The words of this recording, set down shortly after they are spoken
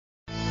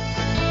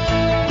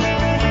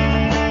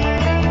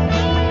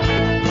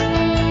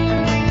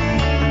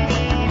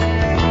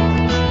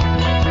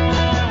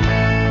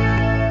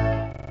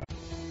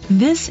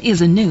This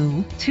is a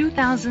new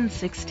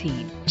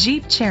 2016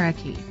 Jeep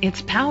Cherokee.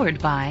 It's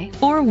powered by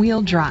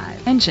four-wheel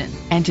drive engine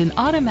and an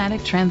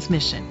automatic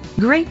transmission.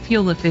 Great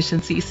fuel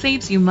efficiency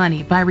saves you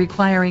money by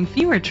requiring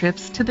fewer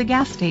trips to the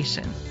gas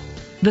station.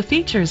 The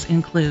features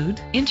include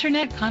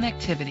internet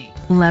connectivity,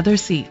 leather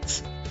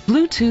seats,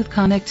 Bluetooth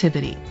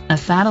connectivity, a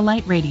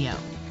satellite radio,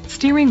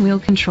 steering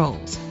wheel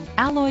controls,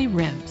 alloy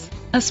rims,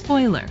 a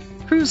spoiler,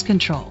 cruise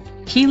control,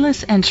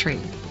 keyless entry,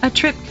 a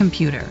trip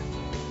computer.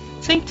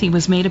 Safety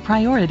was made a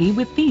priority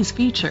with these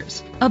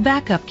features: a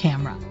backup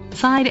camera,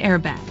 side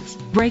airbags,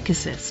 brake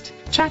assist,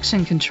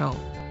 traction control,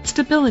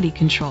 stability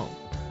control,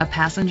 a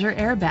passenger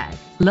airbag,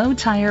 low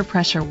tire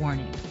pressure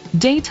warning,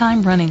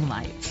 daytime running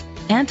lights,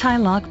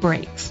 anti-lock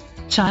brakes,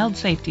 child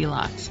safety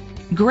locks.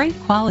 Great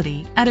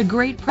quality at a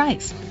great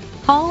price.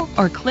 Call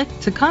or click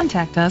to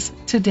contact us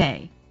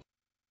today.